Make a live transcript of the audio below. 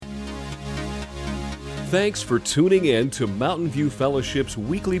Thanks for tuning in to Mountain View Fellowship's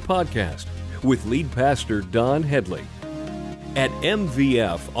weekly podcast with lead pastor Don Headley. At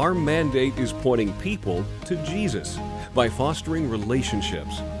MVF, our mandate is pointing people to Jesus by fostering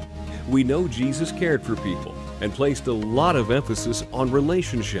relationships. We know Jesus cared for people and placed a lot of emphasis on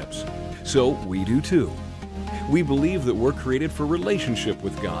relationships, so we do too. We believe that we're created for relationship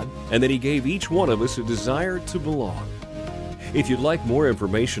with God and that He gave each one of us a desire to belong. If you'd like more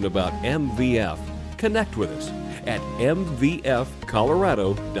information about MVF, connect with us at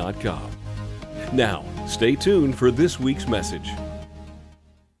mvfcolorado.com. Now, stay tuned for this week's message.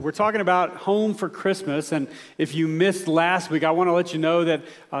 We're talking about home for Christmas, and if you missed last week, I want to let you know that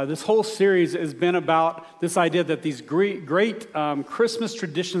this whole series has been about this idea that these great Christmas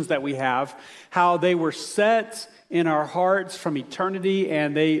traditions that we have, how they were set in our hearts from eternity,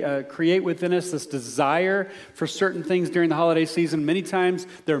 and they create within us this desire for certain things during the holiday season. Many times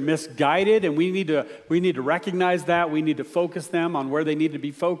they're misguided, and we need to recognize that. We need to focus them on where they need to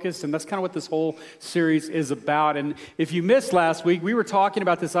be focused, and that's kind of what this whole series is about. And if you missed last week, we were talking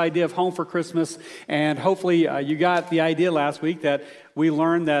about this idea of home for Christmas, and hopefully you got the idea last week that we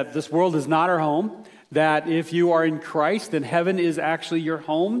learned that this world is not our home, that if you are in Christ, then heaven is actually your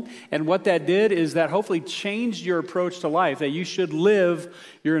home. And what that did is that hopefully changed your approach to life, that you should live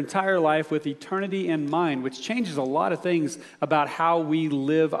your entire life with eternity in mind, which changes a lot of things about how we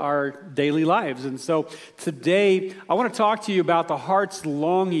live our daily lives. And so today, I want to talk to you about the heart's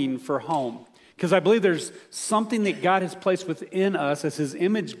longing for home. Because I believe there's something that God has placed within us as His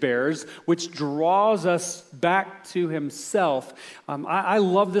image bearers, which draws us back to Himself. I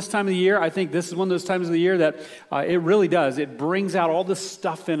love this time of the year. I think this is one of those times of the year that it really does. It brings out all this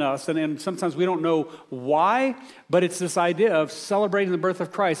stuff in us, and sometimes we don't know why, but it's this idea of celebrating the birth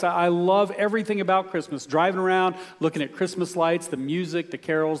of Christ. I love everything about Christmas, driving around, looking at Christmas lights, the music, the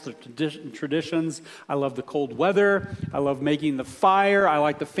carols, the traditions. I love the cold weather. I love making the fire. I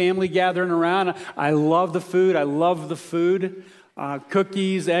like the family gathering around. I love the food. I love the food.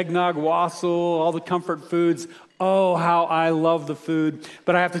 Cookies, eggnog, wassail, all the comfort foods. Oh, how I love the food.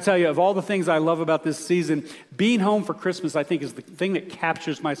 But I have to tell you, of all the things I love about this season, being home for Christmas, I think, is the thing that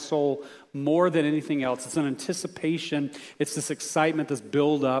captures my soul more than anything else. It's an anticipation. It's this excitement, this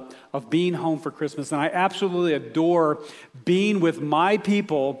build-up of being home for Christmas. And I absolutely adore being with my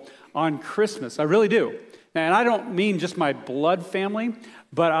people on Christmas. I really do. And I don't mean just my blood family,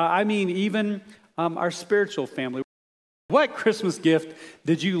 but I mean even our spiritual family. What Christmas gift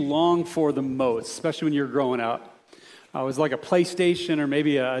did you long for the most, especially when you were growing up? It was like a PlayStation or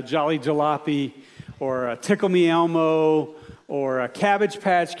maybe a Jolly Jalopy or a Tickle Me Elmo or a Cabbage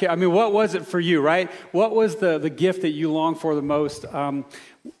Patch Kid. I mean, what was it for you, right? What was the gift that you longed for the most?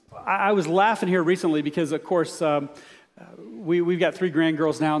 I was laughing here recently because, of course, we've got 3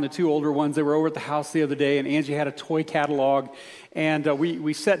 grandgirls now, and the 2 older ones, they were over at the house the other day, and Angie had a toy catalog, and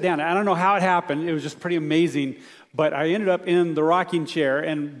we sat down. I don't know how it happened. It was just pretty amazing, but I ended up in the rocking chair,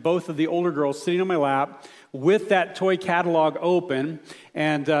 and both of the older girls sitting on my lap with that toy catalog open,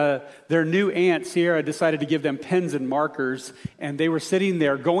 and their new aunt, Sierra, decided to give them pens and markers, and they were sitting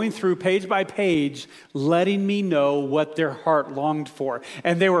there going through page by page, letting me know what their heart longed for.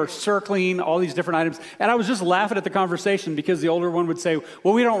 And they were circling all these different items, and I was just laughing at the conversation because the older one would say,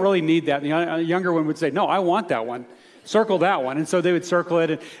 well, we don't really need that. And the younger one would say, no, I want that one. Circle that one. And so they would circle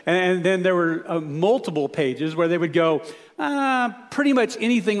it. And then there were multiple pages where they would go, pretty much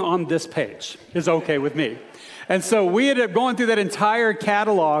anything on this page is okay with me. And so we ended up going through that entire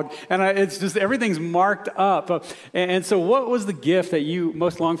catalog, and it's just everything's marked up. And so what was the gift that you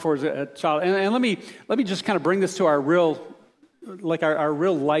most longed for as a child? And let me just kind of bring this to our real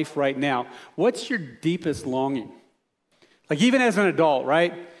life right now. What's your deepest longing? Like even as an adult,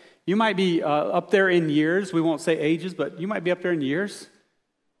 right? You might be up there in years. We won't say ages, but you might be up there in years.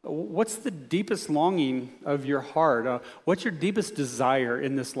 What's the deepest longing of your heart? What's your deepest desire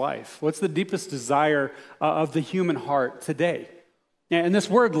in this life? What's the deepest desire of the human heart today? And this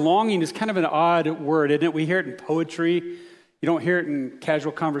word longing is kind of an odd word, isn't it? We hear it in poetry. You don't hear it in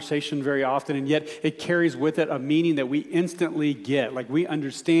casual conversation very often, and yet it carries with it a meaning that we instantly get. Like we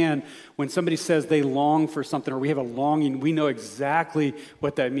understand when somebody says they long for something or we have a longing, we know exactly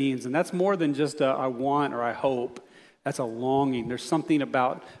what that means. And that's more than just a want or I hope. That's a longing. There's something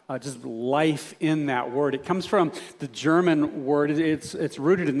about just life in that word. It comes from the German word. It's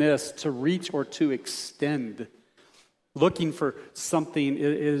rooted in this, to reach or to extend. Looking for something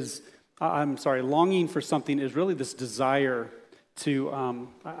longing for something is really this desire to,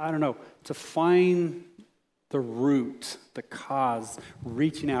 to find the root, the cause,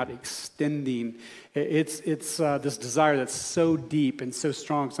 reaching out, extending. It's this desire that's so deep and so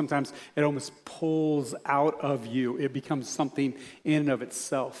strong, sometimes it almost pulls out of you. It becomes something in and of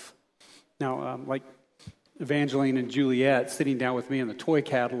itself. Now, like Evangeline and Juliet sitting down with me in the toy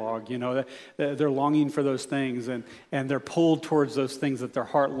catalog, they're longing for those things, and they're pulled towards those things that their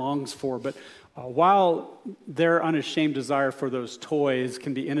heart longs for. But while their unashamed desire for those toys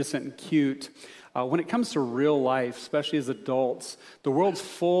can be innocent and cute, when it comes to real life, especially as adults, the world's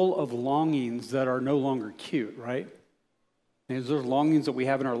full of longings that are no longer cute, right? And there's longings that we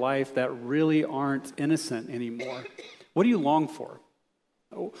have in our life that really aren't innocent anymore. What do you long for?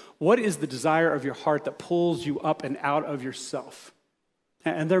 What is the desire of your heart that pulls you up and out of yourself?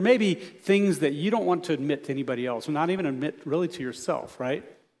 And there may be things that you don't want to admit to anybody else, or not even admit really to yourself, right?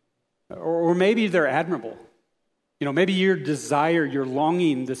 Or maybe they're admirable. Maybe your desire, your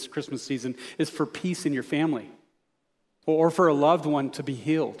longing this Christmas season is for peace in your family, or for a loved one to be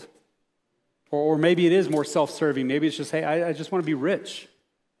healed. Or maybe it is more self-serving. Maybe it's just, hey, I just want to be rich.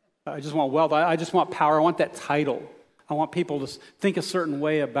 I just want wealth. I just want power. I want that title. I want people to think a certain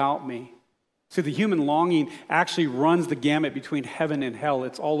way about me. See, the human longing actually runs the gamut between heaven and hell.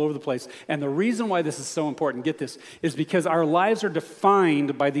 It's all over the place. And the reason why this is so important, get this, is because our lives are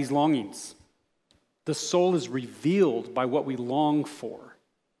defined by these longings. The soul is revealed by what we long for.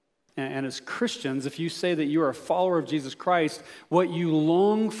 And as Christians, if you say that you are a follower of Jesus Christ, what you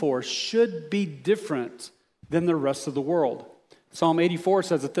long for should be different than the rest of the world. Psalm 84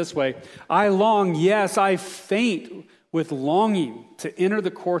 says it this way, I long, yes, I faint with longing to enter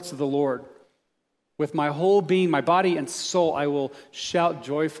the courts of the Lord. With my whole being, my body and soul, I will shout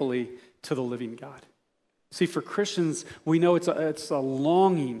joyfully to the living God. See, for Christians, we know it's a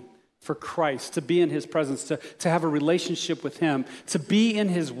longing for Christ, to be in his presence, to have a relationship with him, to be in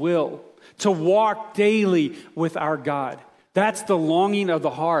his will, to walk daily with our God. That's the longing of the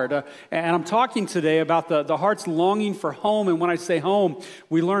heart. And I'm talking today about the heart's longing for home. And when I say home,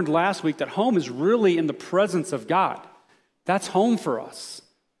 we learned last week that home is really in the presence of God. That's home for us.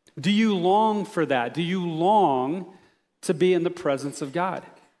 Do you long for that? Do you long to be in the presence of God?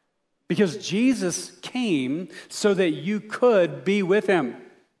 Because Jesus came so that you could be with him,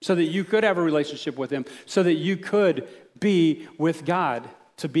 so that you could have a relationship with him, so that you could be with God,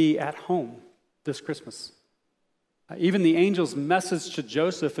 to be at home this Christmas. Even the angel's message to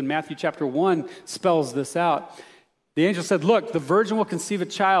Joseph in Matthew chapter 1 spells this out. The angel said, look, the virgin will conceive a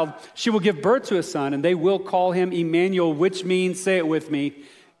child. She will give birth to a son, and they will call him Emmanuel, which means, say it with me,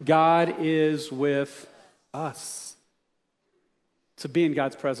 God is with us. To be in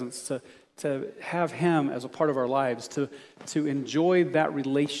God's presence, to have him as a part of our lives, to enjoy that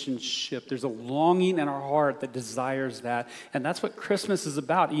relationship. There's a longing in our heart that desires that. And that's what Christmas is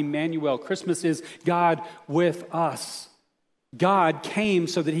about, Emmanuel. Christmas is God with us. God came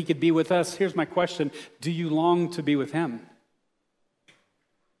so that he could be with us. Here's my question. Do you long to be with him?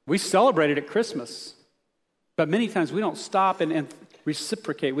 We celebrate it at Christmas, but many times we don't stop and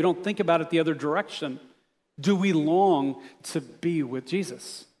reciprocate. We don't think about it the other direction. Do we long to be with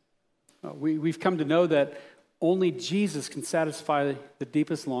Jesus? We've come to know that only Jesus can satisfy the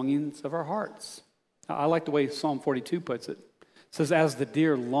deepest longings of our hearts. I like the way Psalm 42 puts it. It says, as the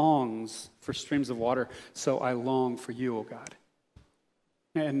deer longs for streams of water, so I long for you, O God.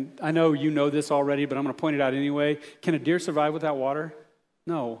 And I know you know this already, but I'm going to point it out anyway. Can a deer survive without water?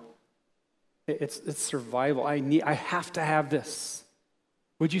 No. It's survival. I have to have this.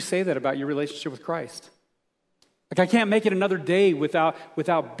 Would you say that about your relationship with Christ? Like, I can't make it another day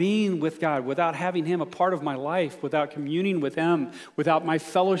without being with God, without having him a part of my life, without communing with him, without my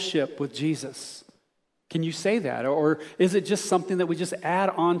fellowship with Jesus. Can you say that? Or is it just something that we just add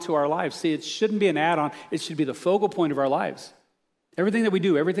on to our lives? See, it shouldn't be an add-on. It should be the focal point of our lives. Everything that we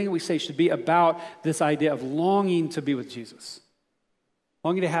do, everything that we say should be about this idea of longing to be with Jesus,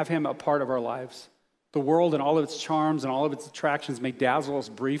 longing to have him a part of our lives. The world and all of its charms and all of its attractions may dazzle us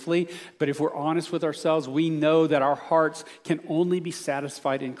briefly, but if we're honest with ourselves, we know that our hearts can only be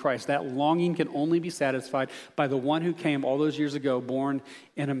satisfied in Christ. That longing can only be satisfied by the one who came all those years ago, born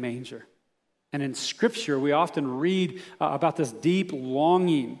in a manger. And in Scripture, we often read about this deep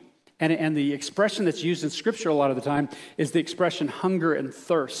longing. And the expression that's used in Scripture a lot of the time is the expression hunger and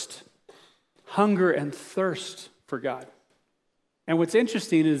thirst. Hunger and thirst for God. And what's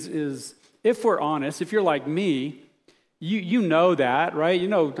interesting is if we're honest, if you're like me, you know that, right? You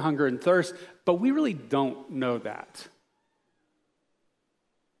know hunger and thirst, but we really don't know that.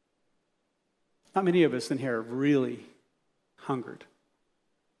 Not many of us in here have really hungered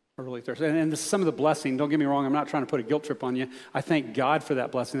really thirst. And this is some of the blessing. Don't get me wrong. I'm not trying to put a guilt trip on you. I thank God for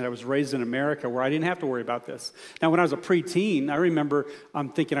that blessing that I was raised in America where I didn't have to worry about this. Now, when I was a preteen, I remember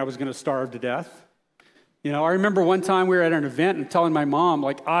thinking I was going to starve to death. You know, I remember one time we were at an event and telling my mom,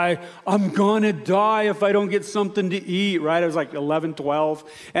 like, I'm going to die if I don't get something to eat, right? I was like 11, 12.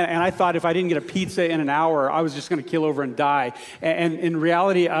 And I thought if I didn't get a pizza in an hour, I was just going to keel over and die. And in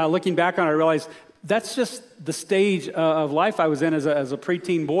reality, looking back on it, I realized that's just the stage of life I was in as a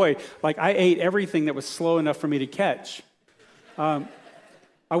preteen boy. Like, I ate everything that was slow enough for me to catch.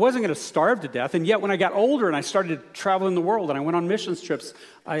 I wasn't going to starve to death, and yet when I got older and I started to travel in the world and I went on missions trips,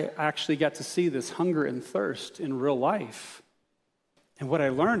 I actually got to see this hunger and thirst in real life. And what I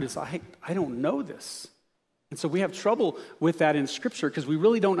learned is I don't know this. And so we have trouble with that in Scripture because we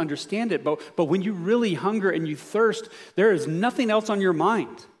really don't understand it. But when you really hunger and you thirst, there is nothing else on your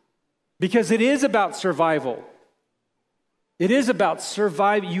mind because it is about survival. It is about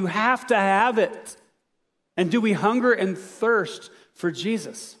survival. You have to have it. And do we hunger and thirst for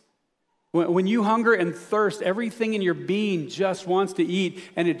Jesus? When you hunger and thirst, everything in your being just wants to eat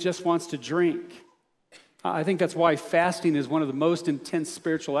and it just wants to drink. I think that's why fasting is one of the most intense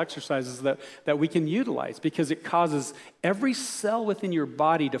spiritual exercises that we can utilize, because it causes every cell within your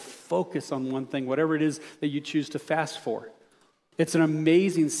body to focus on one thing, whatever it is that you choose to fast for. It's an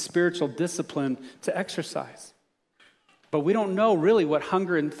amazing spiritual discipline to exercise. But we don't know really what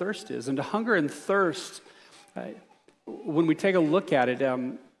hunger and thirst is. And to hunger and thirst, when we take a look at it,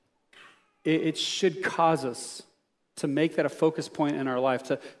 it should cause us to make that a focus point in our life,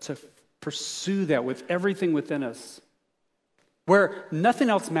 to pursue that with everything within us, where nothing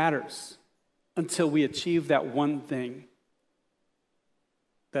else matters until we achieve that one thing,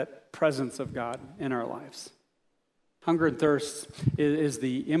 that presence of God in our lives. Hunger and thirst is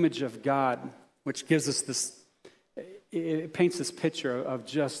the image of God, which gives us this. It paints this picture of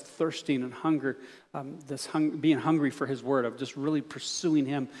just thirsting and hunger, being hungry for His Word, of just really pursuing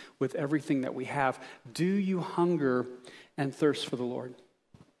Him with everything that we have. Do you hunger and thirst for the Lord?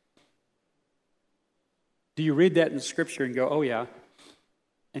 Do you read that in Scripture and go, oh yeah,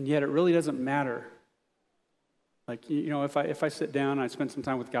 and yet it really doesn't matter? Like, you know, if I sit down and I spend some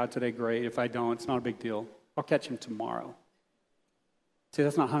time with God today, great. If I don't, it's not a big deal. I'll catch Him tomorrow. See,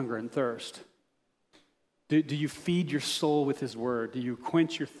 that's not hunger and thirst. Do you feed your soul with His Word? Do you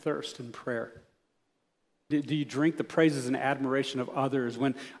quench your thirst in prayer? Do you drink the praises and admiration of others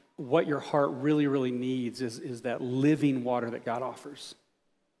when what your heart really, really needs is that living water that God offers?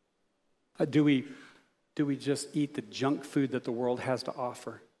 Do we just eat the junk food that the world has to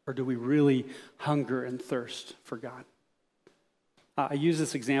offer? Or do we really hunger and thirst for God? I used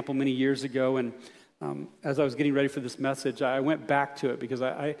this example many years ago, and as I was getting ready for this message, I went back to it because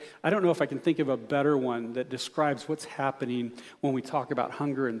I don't know if I can think of a better one that describes what's happening when we talk about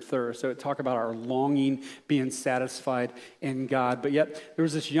hunger and thirst. So talk about our longing, being satisfied in God. But yet there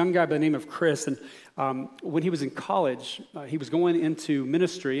was this young guy by the name of Chris, and when he was in college, he was going into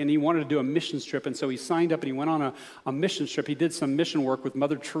ministry, and he wanted to do a missions trip, and so he signed up and he went on a missions trip. He did some mission work with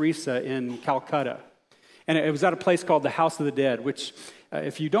Mother Teresa in Calcutta. And it was at a place called the House of the Dead, which,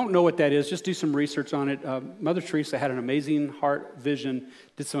 if you don't know what that is, just do some research on it. Mother Teresa had an amazing heart vision,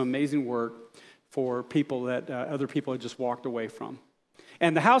 did some amazing work for people that other people had just walked away from.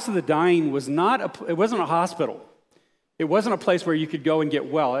 And the House of the Dying was it wasn't a hospital. It wasn't a place where you could go and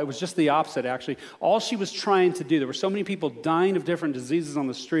get well. It was just the opposite, actually. All she was trying to do, there were so many people dying of different diseases on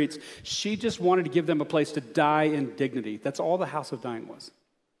the streets, she just wanted to give them a place to die in dignity. That's all the House of Dying was.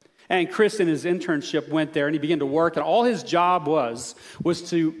 And Chris, in his internship, went there and he began to work, and all his job was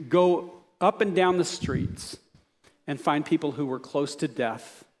to go up and down the streets and find people who were close to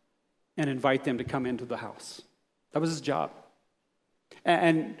death and invite them to come into the house. That was his job.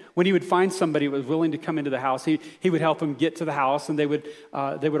 And when he would find somebody who was willing to come into the house, he would help them get to the house, and they would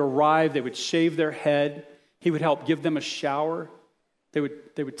arrive, they would shave their head, he would help give them a shower, they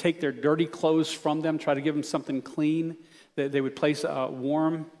would take their dirty clothes from them, try to give them something clean, they would place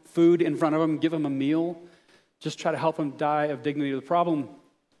warm food in front of them, give them a meal, just try to help them die of dignity. The problem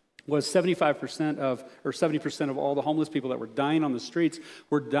was 70% of all the homeless people that were dying on the streets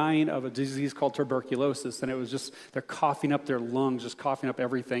were dying of a disease called tuberculosis. And it was just, they're coughing up their lungs, just coughing up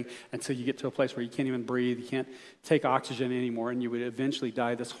everything until you get to a place where you can't even breathe, you can't take oxygen anymore, and you would eventually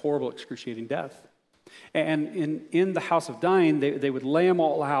die this horrible, excruciating death. And in the House of Dying, they would lay them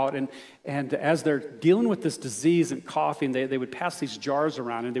all out, and as they're dealing with this disease and coughing, they would pass these jars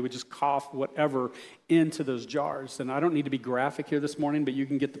around, and they would just cough whatever into those jars. And I don't need to be graphic here this morning, but you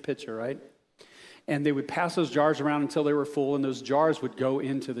can get the picture, right? And they would pass those jars around until they were full, and those jars would go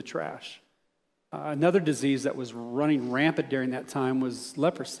into the trash. Another disease that was running rampant during that time was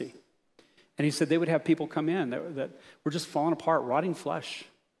leprosy. And he said they would have people come in that were just falling apart, rotting flesh.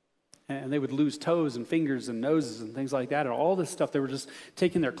 And they would lose toes and fingers and noses and things like that. And all this stuff, they were just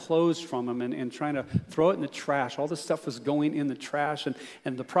taking their clothes from them and trying to throw it in the trash. All this stuff was going in the trash.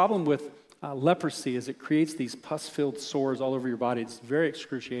 And the problem with leprosy is it creates these pus-filled sores all over your body. It's very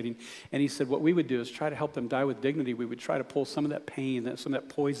excruciating. And he said what we would do is try to help them die with dignity. We would try to pull some of that pain, some of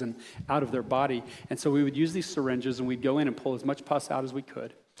that poison out of their body. And so we would use these syringes and we'd go in and pull as much pus out as we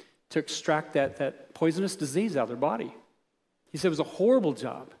could to extract that poisonous disease out of their body. He said it was a horrible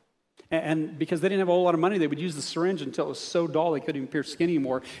job. And because they didn't have a whole lot of money, they would use the syringe until it was so dull they couldn't even pierce skin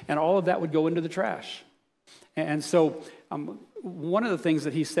anymore. And all of that would go into the trash. And so one of the things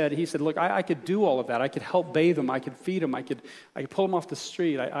that he said, look, I could do all of that. I could help bathe them. I could feed them. I could pull them off the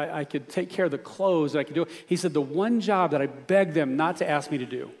street. I could take care of the clothes. I could do it. He said the one job that I begged them not to ask me to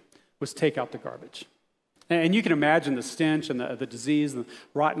do was take out the garbage. And you can imagine the stench and the disease and the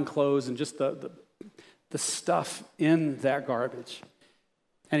rotten clothes and just the stuff in that garbage.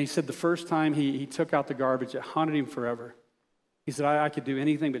 And he said the first time he took out the garbage, it haunted him forever. He said, I could do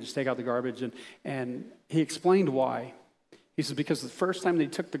anything but just take out the garbage. And he explained why. He said, because the first time they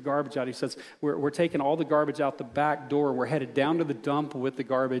took the garbage out, he says, we're taking all the garbage out the back door, and we're headed down to the dump with the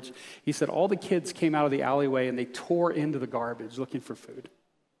garbage. He said, all the kids came out of the alleyway, and they tore into the garbage looking for food.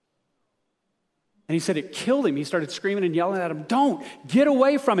 And he said it killed him. He started screaming and yelling at them, don't, get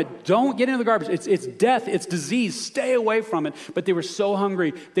away from it. Don't get into the garbage. It's death. It's disease. Stay away from it. But they were so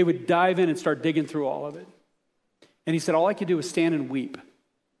hungry, they would dive in and start digging through all of it. And he said, all I could do was stand and weep.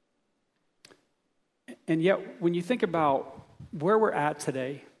 And yet, when you think about where we're at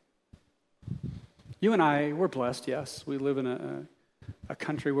today, you and I, we're blessed, yes. We live in a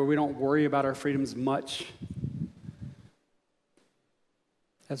country where we don't worry about our freedoms much.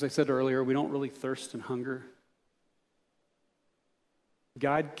 As I said earlier, we don't really thirst and hunger.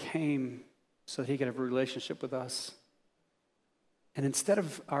 God came so that he could have a relationship with us. And instead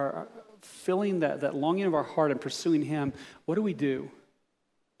of our filling that longing of our heart and pursuing him, what do?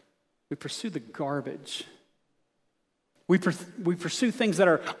 We pursue the garbage. We pursue things that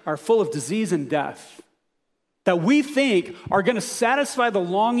are full of disease and death, that we think are going to satisfy the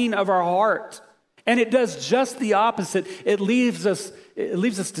longing of our heart. And it does just the opposite. It leaves us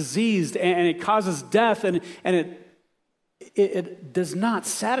diseased, and it causes death, and it does not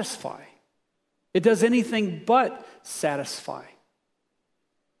satisfy. It does anything but satisfy.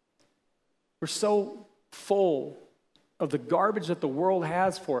 We're so full of the garbage that the world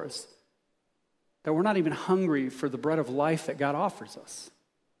has for us that we're not even hungry for the bread of life that God offers us.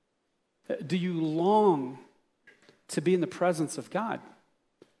 Do you long to be in the presence of God?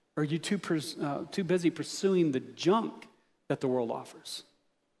 Or are you too busy pursuing the junk that the world offers?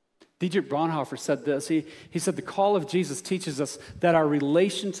 Dietrich Bonhoeffer said this. He said, the call of Jesus teaches us that our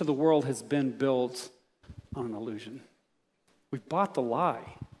relation to the world has been built on an illusion. We've bought the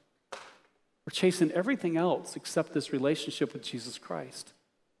lie. We're chasing everything else except this relationship with Jesus Christ.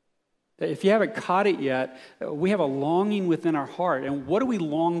 If you haven't caught it yet, we have a longing within our heart. And what do we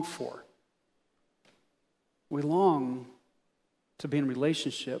long for? We long to be in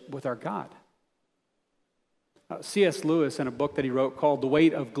relationship with our God. C.S. Lewis, in a book that he wrote called The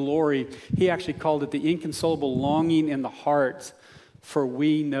Weight of Glory, he actually called it the inconsolable longing in the heart for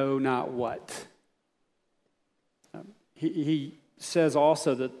we know not what. He says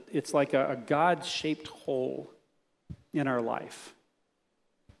also that it's like a God-shaped hole in our life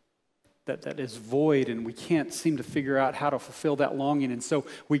that is void, and we can't seem to figure out how to fulfill that longing. And so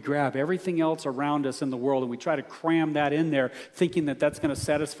we grab everything else around us in the world and we try to cram that in there, thinking that that's going to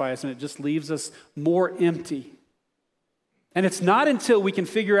satisfy us, and it just leaves us more empty. And it's not until we can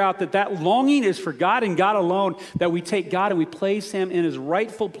figure out that longing is for God and God alone, that we take God and we place him in his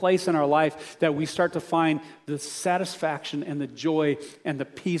rightful place in our life, that we start to find the satisfaction and the joy and the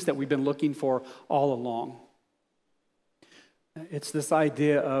peace that we've been looking for all along. It's this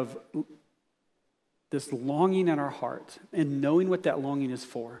idea of this longing in our heart and knowing what that longing is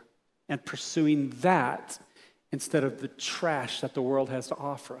for and pursuing that instead of the trash that the world has to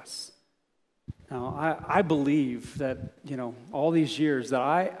offer us. Now, I believe that, all these years that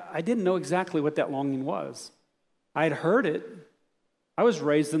I didn't know exactly what that longing was. I had heard it. I was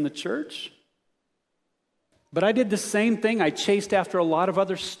raised in the church. But I did the same thing. I chased after a lot of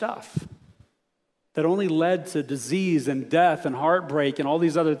other stuff that only led to disease and death and heartbreak and all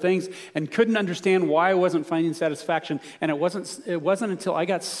these other things, and couldn't understand why I wasn't finding satisfaction. And it wasn't until I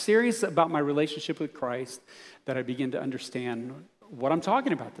got serious about my relationship with Christ that I began to understand what I'm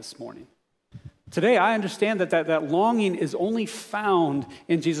talking about this morning. Today, I understand that longing is only found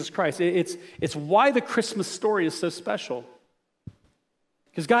in Jesus Christ. It's why the Christmas story is so special.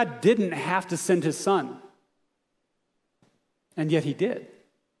 Because God didn't have to send his son. And yet he did.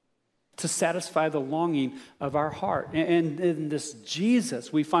 To satisfy the longing of our heart. And in this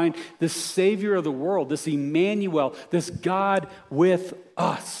Jesus, we find this Savior of the world, this Emmanuel, this God with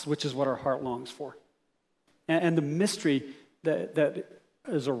us, which is what our heart longs for. And the mystery that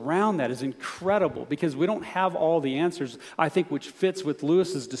is around that is incredible because we don't have all the answers, I think, which fits with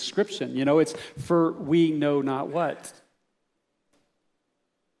Lewis's description. It's for we know not what.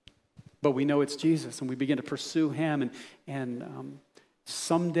 But we know it's Jesus, and we begin to pursue him. And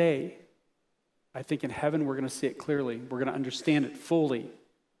someday, I think in heaven we're going to see it clearly. We're going to understand it fully.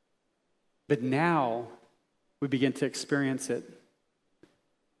 But now, we begin to experience it.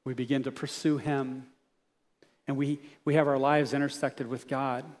 We begin to pursue him. And we have our lives intersected with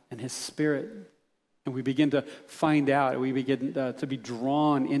God and his Spirit. And we begin to find out, we begin to be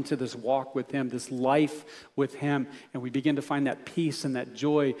drawn into this walk with him, this life with him. And we begin to find that peace and that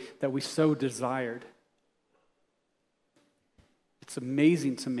joy that we so desired. It's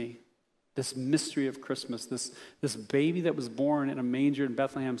amazing to me, this mystery of Christmas, this baby that was born in a manger in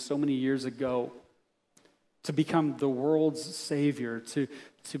Bethlehem so many years ago, to become the world's Savior,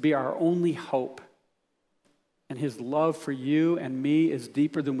 to be our only hope. And his love for you and me is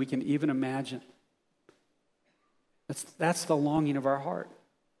deeper than we can even imagine. That's the longing of our heart.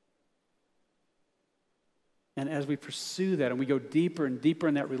 And as we pursue that and we go deeper and deeper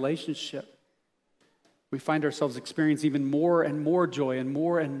in that relationship, we find ourselves experiencing even more and more joy and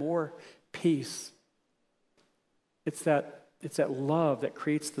more peace. It's that love that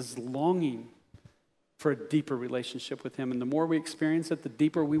creates this longing for a deeper relationship with him. And the more we experience it, the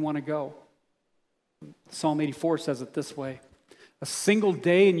deeper we want to go. Psalm 84 says it this way: a single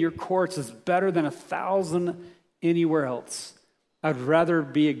day in your courts is better than 1,000 anywhere else. I'd rather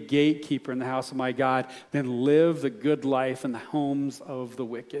be a gatekeeper in the house of my God than live the good life in the homes of the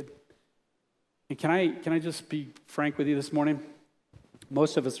wicked. And can I just be frank with you this morning?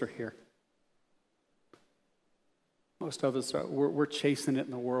 Most of us are here. Most of us we're chasing it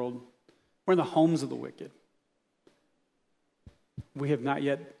in the world. We're in the homes of the wicked. We have not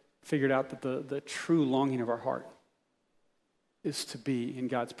yet figured out that the true longing of our heart is to be in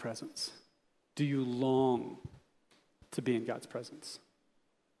God's presence. Do you long to be in God's presence?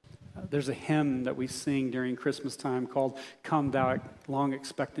 There's a hymn that we sing during Christmas time called "Come Thou Long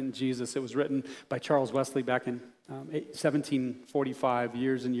Expectant Jesus." It was written by Charles Wesley back in 1745,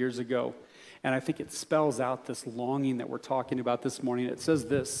 years and years ago. And I think it spells out this longing that we're talking about this morning. It says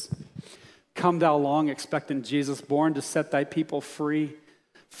this: "Come thou long expectant Jesus, born to set thy people free.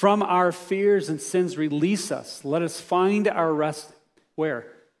 From our fears and sins release us. Let us find our rest," where?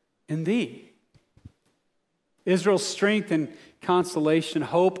 In thee. Israel's strength and consolation,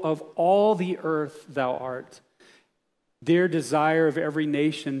 hope of all the earth thou art. Dear desire of every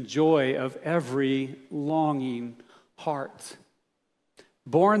nation, joy of every longing heart.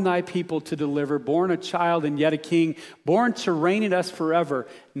 Born thy people to deliver, born a child and yet a king, born to reign in us forever.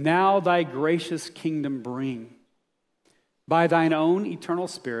 Now thy gracious kingdom bring. By thine own eternal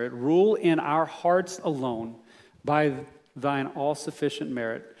Spirit, rule in our hearts alone. By thine all-sufficient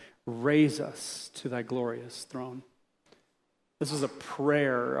merit, raise us to thy glorious throne. This is a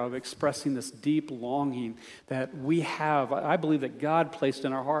prayer of expressing this deep longing that we have, I believe, that God placed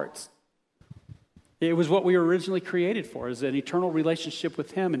in our hearts. It was what we were originally created for, is an eternal relationship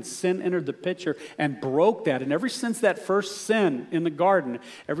with him, and sin entered the picture and broke that. And ever since that first sin in the garden,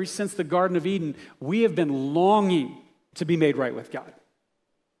 ever since the Garden of Eden, we have been longing to be made right with God.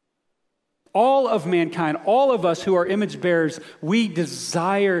 All of mankind, all of us who are image bearers, we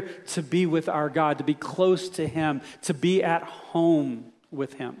desire to be with our God, to be close to him, to be at home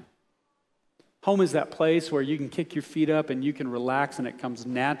with him. Home is that place where you can kick your feet up and you can relax and it comes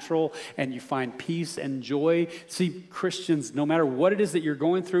natural and you find peace and joy. See, Christians, no matter what it is that you're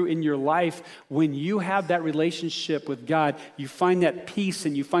going through in your life, when you have that relationship with God, you find that peace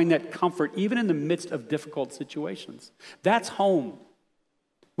and you find that comfort, even in the midst of difficult situations. That's home.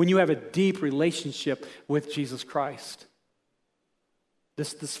 When you have a deep relationship with Jesus Christ.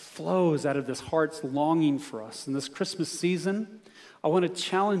 This flows out of this heart's longing for us. In this Christmas season, I want to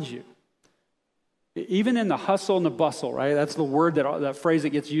challenge you. Even in the hustle and the bustle, right? That's the word, that phrase that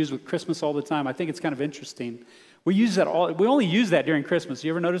gets used with Christmas all the time. I think it's kind of interesting. We only use that during Christmas.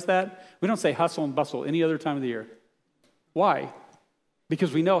 You ever notice that? We don't say hustle and bustle any other time of the year. Why?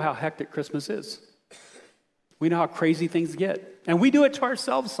 Because we know how hectic Christmas is. We know how crazy things get. And we do it to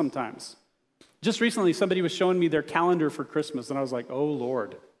ourselves sometimes. Just recently, somebody was showing me their calendar for Christmas, and I was like, oh,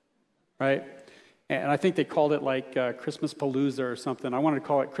 Lord, right? And I think they called it like Christmas Palooza or something. I wanted to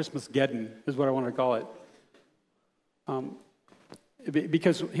call it Christmas Geddon is what I wanted to call it.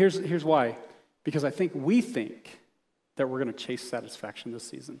 Because here's why. Because I think we think that we're going to chase satisfaction this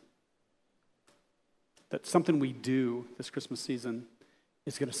season. That something we do this Christmas season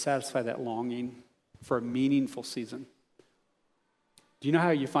is going to satisfy that longing for a meaningful season. Do you know how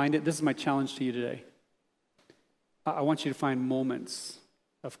you find it? This is my challenge to you today. I want you to find moments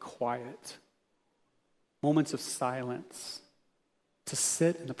of quiet, moments of silence, to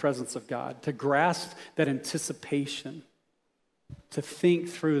sit in the presence of God, to grasp that anticipation, to think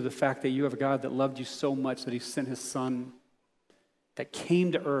through the fact that you have a God that loved you so much that he sent his son, that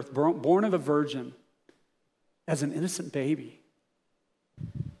came to earth, born of a virgin, as an innocent baby.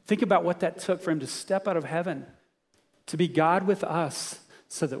 Think about what that took for him to step out of heaven, to be God with us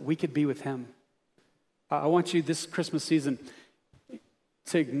so that we could be with him. I want you this Christmas season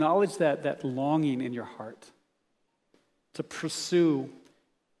to acknowledge that longing in your heart, to pursue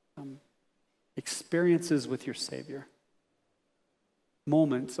experiences with your Savior,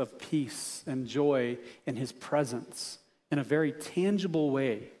 moments of peace and joy in his presence in a very tangible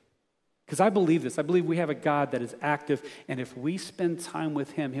way. Because I believe this. I believe we have a God that is active, and if we spend time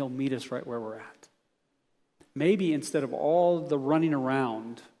with him, he'll meet us right where we're at. Maybe instead of all the running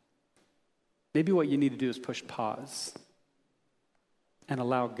around, maybe what you need to do is push pause and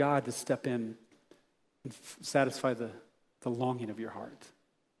allow God to step in and satisfy the longing of your heart.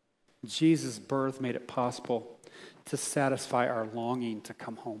 Jesus' birth made it possible to satisfy our longing to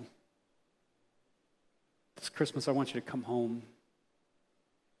come home. This Christmas, I want you to come home.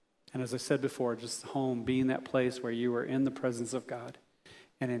 And as I said before, just home, being that place where you are in the presence of God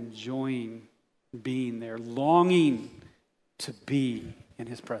and enjoying being there, longing to be in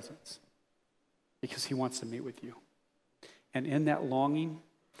his presence because he wants to meet with you. And in that longing,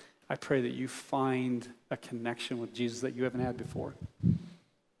 I pray that you find a connection with Jesus that you haven't had before.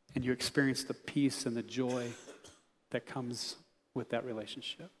 And you experience the peace and the joy that comes with that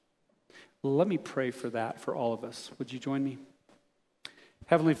relationship. Let me pray for that for all of us. Would you join me?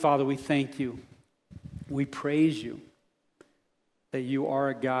 Heavenly Father, we thank you. We praise you that you are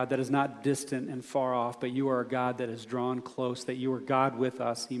a God that is not distant and far off, but you are a God that is drawn close, that you are God with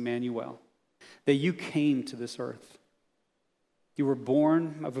us, Emmanuel, that you came to this earth. You were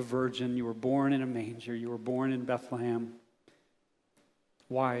born of a virgin. You were born in a manger. You were born in Bethlehem.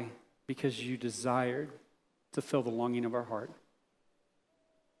 Why? Because you desired to fill the longing of our heart.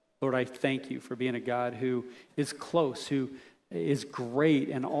 Lord, I thank you for being a God who is close, who is great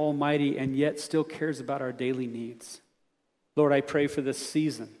and almighty, and yet still cares about our daily needs. Lord, I pray for this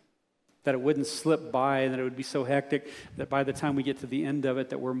season, that it wouldn't slip by and that it would be so hectic that by the time we get to the end of it,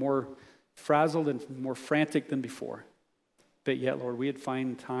 that we're more frazzled and more frantic than before. But yet, Lord, we'd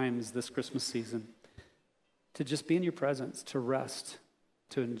find times this Christmas season to just be in your presence, to rest,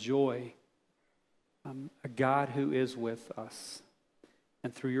 to enjoy a God who is with us.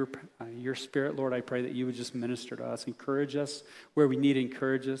 And through your Spirit, Lord, I pray that you would just minister to us, encourage us where we need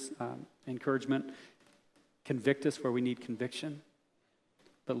encouragement, convict us where we need conviction.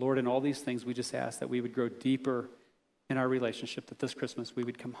 But Lord, in all these things, we just ask that we would grow deeper in our relationship, that this Christmas we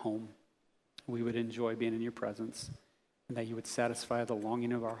would come home, we would enjoy being in your presence, and that you would satisfy the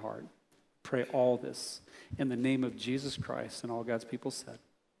longing of our heart. Pray all this in the name of Jesus Christ, and all God's people said,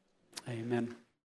 amen.